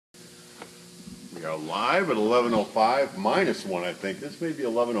We are live at 11:05 minus 1, I think. This may be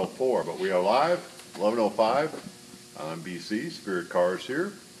 11:04, but we are live 11:05 on BC. Spirit Cars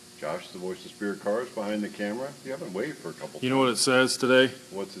here. Josh, the voice of Spirit Cars, behind the camera. You haven't waved for a couple times. You know what it says today?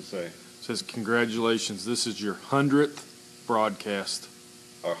 What's it say? It says, congratulations, this is your 100th broadcast.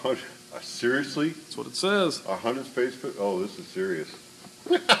 100? Seriously? That's what it says. 100th Facebook? Oh, this is serious.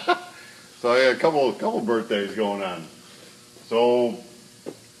 So I had a couple birthdays going on. So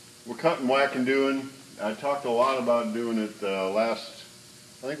we're cutting, whacking, doing. I talked a lot about doing it I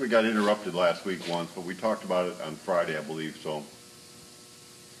think we got interrupted last week once, but we talked about it on Friday, I believe. So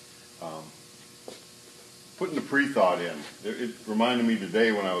putting the pre-thought in. It reminded me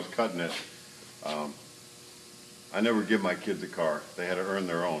today when I was cutting it. I never give my kids a car. They had to earn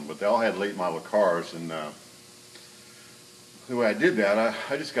their own, but they all had late model cars, and the way I did that,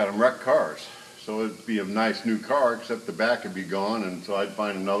 I just got them wrecked cars. So it'd be a nice new car, except the back would be gone, and so I'd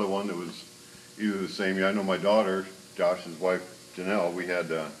find another one that was either the same. Yeah, I know my daughter, Josh's wife, Janelle, we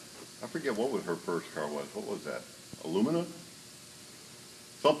had, I forget what her first car was. What was that? Alumina?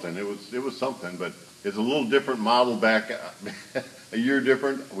 Something. It was something, but it's a little different model back, a year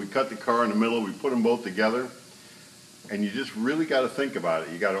different. We cut the car in the middle. We put them both together, and you just really got to think about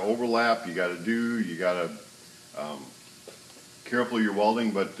it. You got to overlap. You got to careful your welding,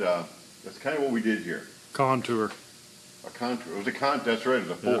 but that's kind of what we did here. Contour. A contour. It was a that's right. It was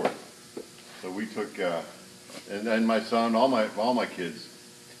a Ford. Yep. So we took, and my son, all my kids,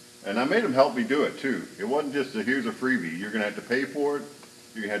 and I made them help me do it too. It wasn't just here's a freebie. You're gonna have to pay for it.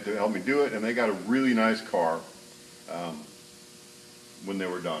 You're gonna have to help me do it. And they got a really nice car when they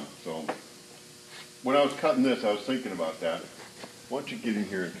were done. So when I was cutting this, I was thinking about that. Why don't you get in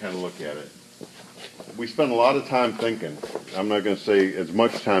here and kind of look at it? We spent a lot of time thinking. I'm not going to say as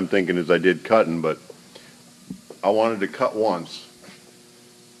much time thinking as I did cutting, but I wanted to cut once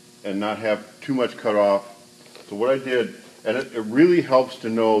and not have too much cut off. So what I did, and it really helps to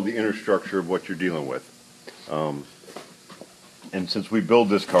know the inner structure of what you're dealing with. And since we build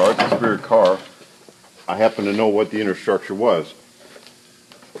this car, it's a Spirit car, I happen to know what the inner structure was.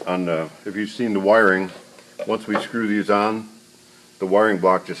 If you've seen the wiring, once we screw these on, the wiring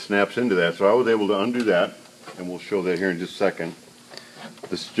block just snaps into that. So I was able to undo that, and we'll show that here in just a second.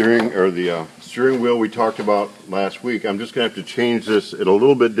 The steering wheel we talked about last week, I'm just going to have to change this at a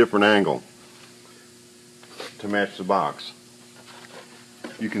little bit different angle to match the box.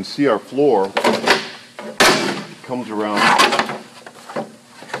 You can see our floor comes around.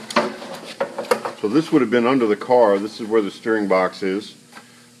 So this would have been under the car. This is where the steering box is.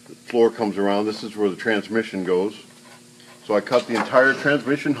 The floor comes around. This is where the transmission goes. So I cut the entire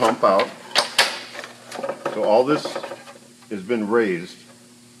transmission hump out. So all this has been raised.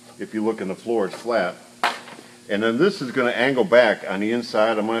 If you look in the floor, it's flat. And then this is going to angle back on the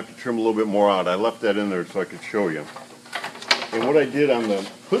inside. I'm going to have to trim a little bit more out. I left that in there so I could show you. And what I did on the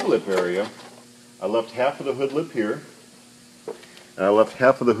hood lip area, I left half of the hood lip here, and I left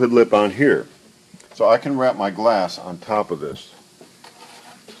half of the hood lip on here. So I can wrap my glass on top of this.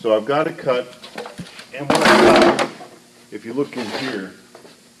 So I've got to cut, and when I cut, if you look in here,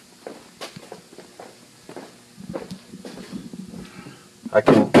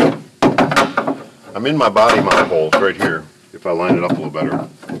 I'm in my body mount holes right here, if I line it up a little better.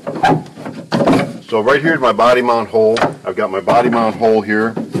 So right here is my body mount hole. I've got my body mount hole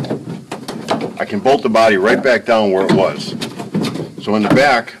here. I can bolt the body right back down where it was. So in the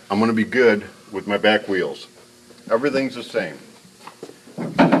back, I'm going to be good with my back wheels. Everything's the same.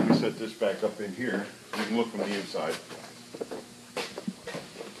 Let me set this back up in here so you can look from the inside.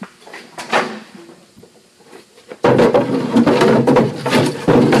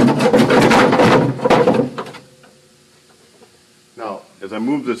 Now, as I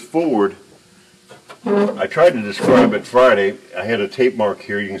move this forward, I tried to describe it Friday. I had a tape mark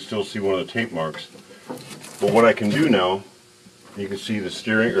here. You can still see one of the tape marks. But what I can do now, you can see the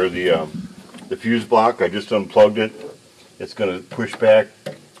steering or the fuse block. I just unplugged it. It's going to push back,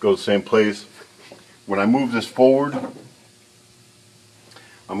 go the same place. When I move this forward,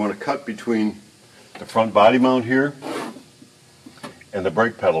 I'm going to cut between the front body mount here and the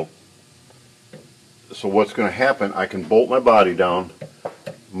brake pedal. So what's going to happen, I can bolt my body down,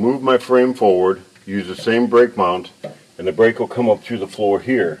 move my frame forward, use the same brake mount, and the brake will come up through the floor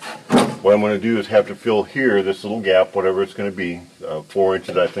here. What I'm going to do is have to fill here, this little gap, whatever it's going to be. 4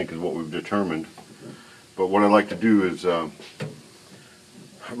 inches I think is what we've determined. But what I'd like to do is,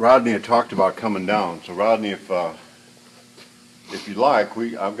 Rodney had talked about coming down. So Rodney, if you like,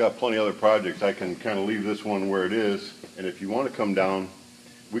 I've got plenty of other projects. I can kind of leave this one where it is, and if you want to come down,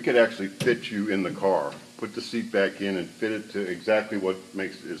 we could actually fit you in the car. Put the seat back in and fit it to exactly what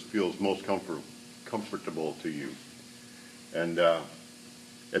feels most comfortable. comfortable to you. And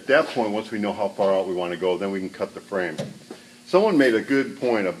at that point, once we know how far out we want to go, then we can cut the frame. Someone made a good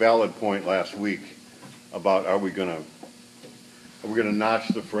point, a valid point last week about are we gonna notch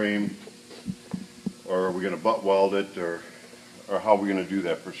the frame, or are we gonna butt weld it, or how are we gonna do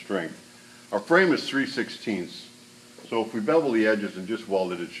that for strength? Our frame is 3/16, so if we bevel the edges and just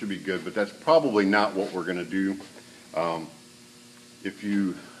weld it, it should be good, but that's probably not what we're gonna do. Have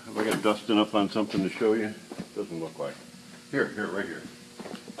I got dust enough on something to show you? Doesn't look like. Here, right here.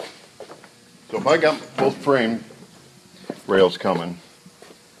 So if I got both frame rails coming,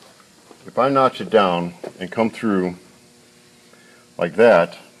 if I notch it down and come through like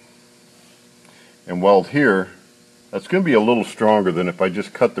that and weld here, that's going to be a little stronger than if I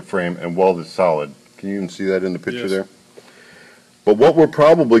just cut the frame and weld it solid. Can you even see that in the picture? Yes. There? But what we're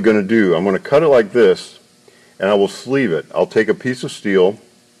probably going to do, I'm going to cut it like this, and I will sleeve it. I'll take a piece of steel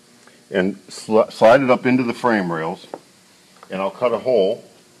and slide it up into the frame rails, and I'll cut a hole.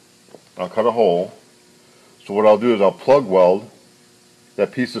 So what I'll do is I'll plug weld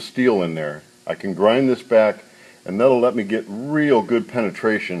that piece of steel in there. I can grind this back, and that'll let me get real good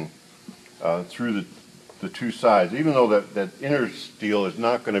penetration through the two sides. Even though that inner steel is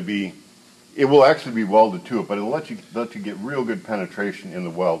not going to be, it will actually be welded to it, but it'll let you get real good penetration in the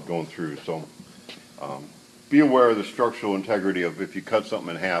weld going through. So be aware of the structural integrity of if you cut something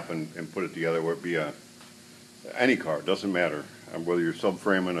in half and put it together, whether it be any car, it doesn't matter. Whether you're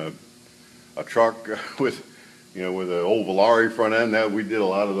subframing a truck with an old Volare front end, that we did a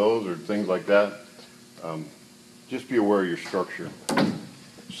lot of those, or things like that. Just be aware of your structure.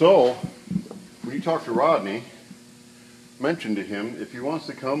 So when you talk to Rodney, mention to him if he wants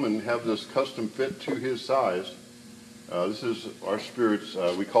to come and have this custom fit to his size. This is our Spirit's,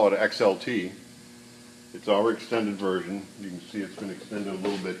 we call it XLT. It's our extended version. You can see it's been extended a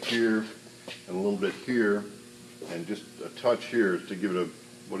little bit here and a little bit here, and just a touch here to give it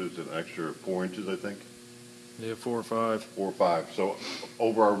an extra 4 inches, I think? Yeah, 4 or 5. 4 or 5. So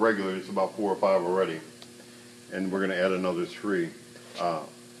over our regular, it's about 4 or 5 already. And we're going to add another 3. I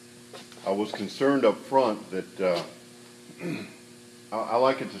was concerned up front that I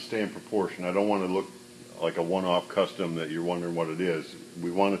like it to stay in proportion. I don't want to look like a one-off custom that you're wondering what it is.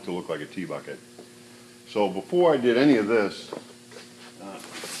 We want it to look like a T-bucket. So before I did any of this,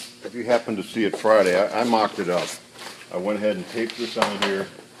 if you happen to see it Friday, I mocked it up. I went ahead and taped this on here.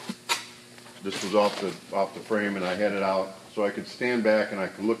 This was off the frame, and I had it out so I could stand back and I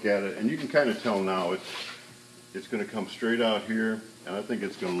could look at it. And you can kind of tell now it's going to come straight out here, and I think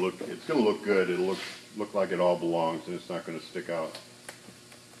it's going to look good. It'll look like it all belongs, and it's not going to stick out.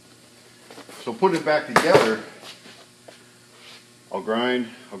 So putting it back together, I'll grind.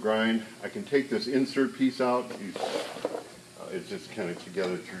 I can take this insert piece out. It's just kind of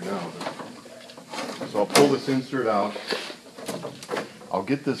together through now. So I'll pull this insert out. I'll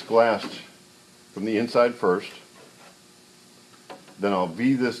get this glassed from the inside first. Then I'll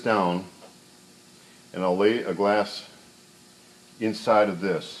V this down, and I'll lay a glass inside of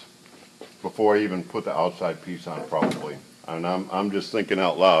this before I even put the outside piece on, probably. And I'm just thinking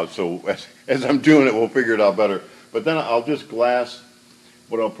out loud, so as I'm doing it, we'll figure it out better. But then I'll just glass.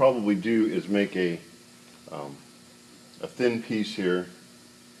 What I'll probably do is make a thin piece here,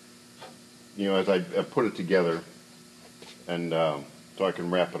 as I put it together, and so I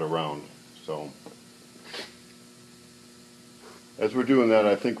can wrap it around. So as we're doing that,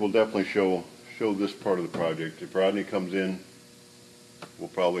 I think we'll definitely show this part of the project. If Rodney comes in, we'll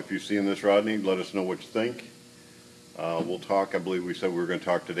probably, if you've seen this, Rodney, let us know what you think. We'll talk. I believe we said we were going to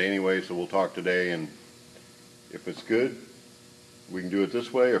talk today anyway, so we'll talk today, and if it's good, we can do it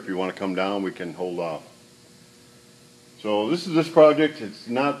this way, or if you want to come down, we can hold off. So this is this project. It's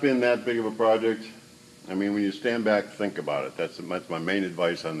not been that big of a project. I mean, when you stand back, think about it. That's my main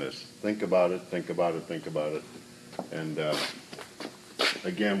advice on this. Think about it, think about it, think about it. And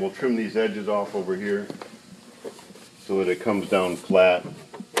again, we'll trim these edges off over here so that it comes down flat,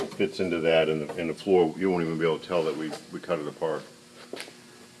 fits into that, and the floor, you won't even be able to tell that we cut it apart.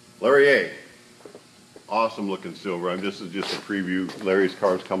 Larry A. Awesome looking silver. This is just a preview. Larry's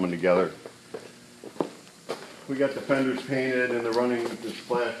car's coming together. We got the fenders painted, and the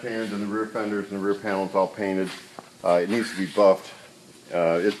splash pans and the rear fenders and the rear panels all painted. It needs to be buffed.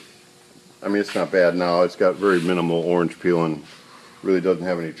 It's not bad now. It's got very minimal orange peel and really doesn't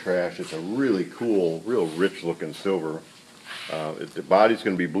have any trash. It's a really cool, real rich looking silver. The body's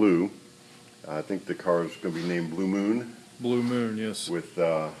going to be blue. I think the car is going to be named Blue Moon. Blue Moon, yes. With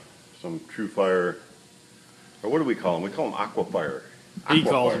some True Fire, or what do we call them? We call them Aquafire. He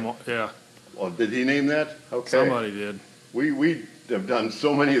calls them, yeah. Well, did he name that? Okay. Somebody did. We have done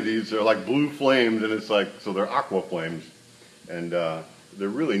so many of these. They're like blue flames, and it's like, so they're aqua flames, and they're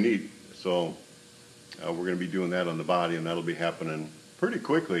really neat. So we're going to be doing that on the body, and that'll be happening pretty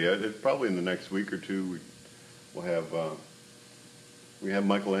quickly. Probably in the next week or two. We'll have we have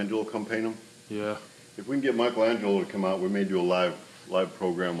Michelangelo come paint them. Yeah. If we can get Michelangelo to come out, we may do a live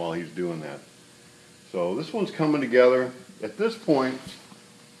program while he's doing that. So this one's coming together. At this point,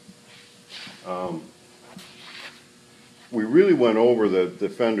 we really went over the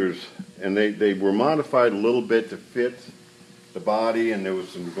fenders, and they were modified a little bit to fit the body, and there was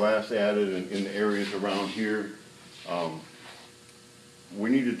some glass added in the areas around here. We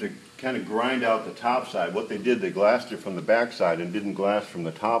needed to kind of grind out the top side. What they did, they glassed it from the back side and didn't glass from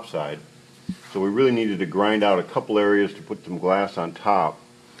the top side. So we really needed to grind out a couple areas to put some glass on top.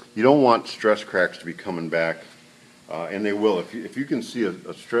 You don't want stress cracks to be coming back, and they will. If you can see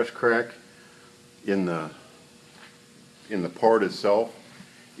a stress crack in the part itself,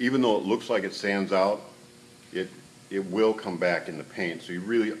 even though it looks like it sands out, it will come back in the paint. So you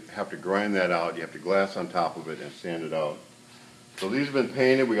really have to grind that out. You have to glass on top of it and sand it out. So these have been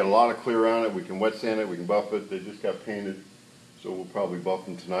painted. We got a lot of clear on it. We can wet sand it. We can buff it. They just got painted, so we'll probably buff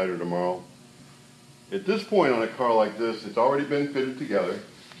them tonight or tomorrow. At this point on a car like this, it's already been fitted together.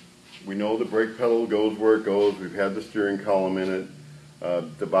 We know the brake pedal goes where it goes. We've had the steering column in it.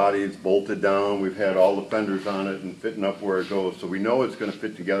 The body is bolted down. We've had all the fenders on it and fitting up where it goes. So we know it's going to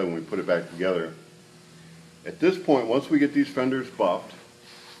fit together when we put it back together. At this point, once we get these fenders buffed,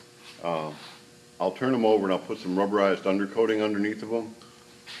 I'll turn them over and I'll put some rubberized undercoating underneath of them,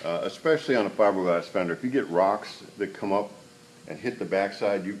 especially on a fiberglass fender. If you get rocks that come up and hit the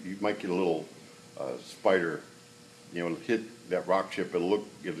backside, you might get a little spider. You know, hit that rock chip, you'll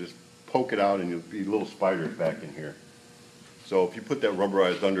just poke it out and you'll be little spiders back in here. So if you put that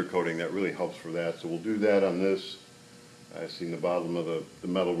rubberized undercoating, that really helps for that. So we'll do that on this. I've seen the bottom of the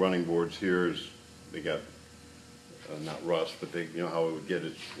metal running boards here is, they got, not rust, but they, you know how it would get,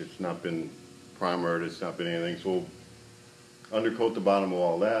 it's not been primered, it's not been anything. So we'll undercoat the bottom of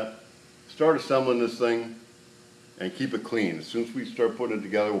all that. Start assembling this thing and keep it clean. As soon as we start putting it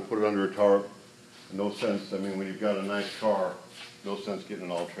together, we'll put it under a tarp. No sense, I mean, when you've got a nice car, no sense getting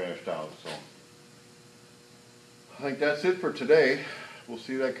it all trashed out. So I think that's it for today. We'll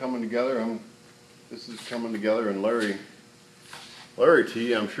see that coming together. This is coming together, and Larry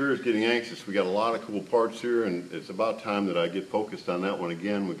T, I'm sure, is getting anxious. We got a lot of cool parts here, and it's about time that I get focused on that one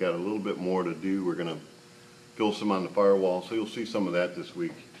again. We've got a little bit more to do. We're going to fill some on the firewall, so you'll see some of that this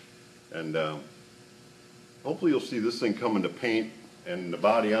week. And hopefully you'll see this thing coming to paint and the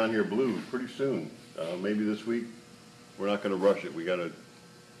body on here blue pretty soon. Maybe this week. We're not going to rush it. We got to,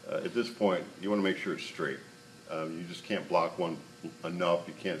 at this point, you want to make sure it's straight. You just can't block one enough.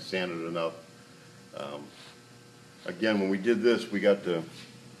 You can't sand it enough. Again, when we did this, we got the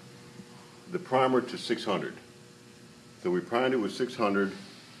primer to 600. So we primed it with 600,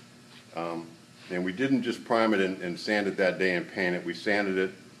 and we didn't just prime it and sand it that day and paint it. We sanded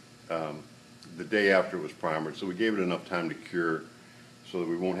it the day after it was primered. So we gave it enough time to cure so that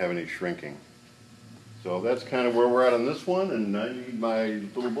we won't have any shrinking. So that's kind of where we're at on this one, and I need my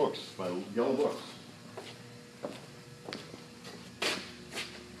little books, my yellow books.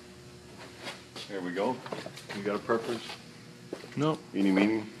 There we go. You got a preference? No. Eeny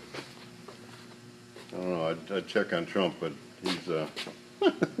meeny? I don't know. I'd check on Trump, but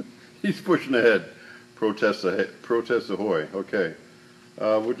he's he's pushing ahead. Protest ahoy. Okay.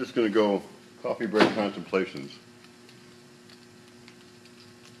 We're just going to go coffee break contemplations.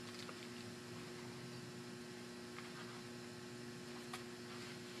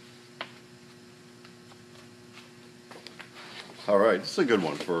 All right, this is a good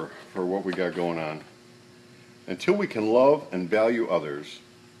one for what we got going on. Until we can love and value others,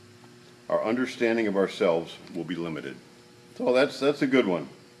 our understanding of ourselves will be limited. So that's a good one.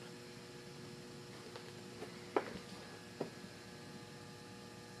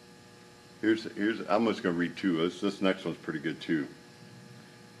 I'm just going to read two. This next one's pretty good too.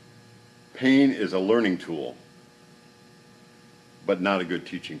 Pain is a learning tool, but not a good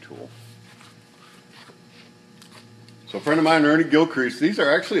teaching tool. So a friend of mine, Ernie Gilcrease, these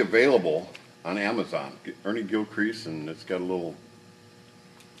are actually available on Amazon. Ernie Gilcrease, and it's got a little,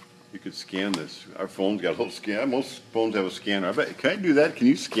 you could scan this. Our phone's got a little scan. Most phones have a scanner. I bet, can I do that? Can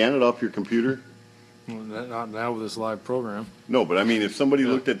you scan it off your computer? Well, not now with this live program. No, but I mean, if somebody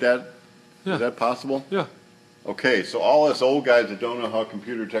looked at that, is that possible? Yeah. Okay, so all us old guys that don't know how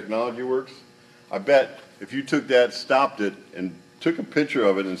computer technology works, I bet if you took that, stopped it, and took a picture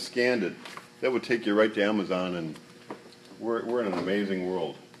of it and scanned it, that would take you right to Amazon, and we're in an amazing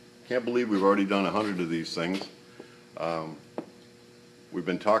world. Can't believe we've already done 100 of these things. We've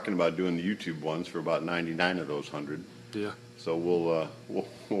been talking about doing the YouTube ones for about 99 of those 100. Yeah. So we'll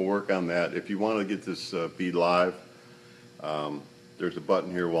work on that. If you want to get this feed live, there's a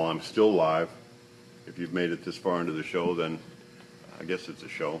button here while I'm still live. If you've made it this far into the show, then I guess it's a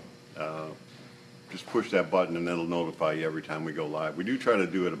show. Just push that button and it'll notify you every time we go live. We do try to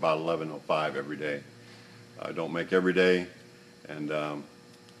do it about 11:05 every day. I don't make every day, and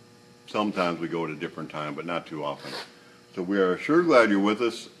sometimes we go at a different time, but not too often. So we are sure glad you're with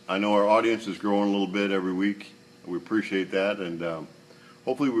us. I know our audience is growing a little bit every week. We appreciate that, and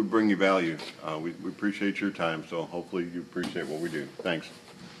hopefully we bring you value. We appreciate your time, so hopefully you appreciate what we do. Thanks.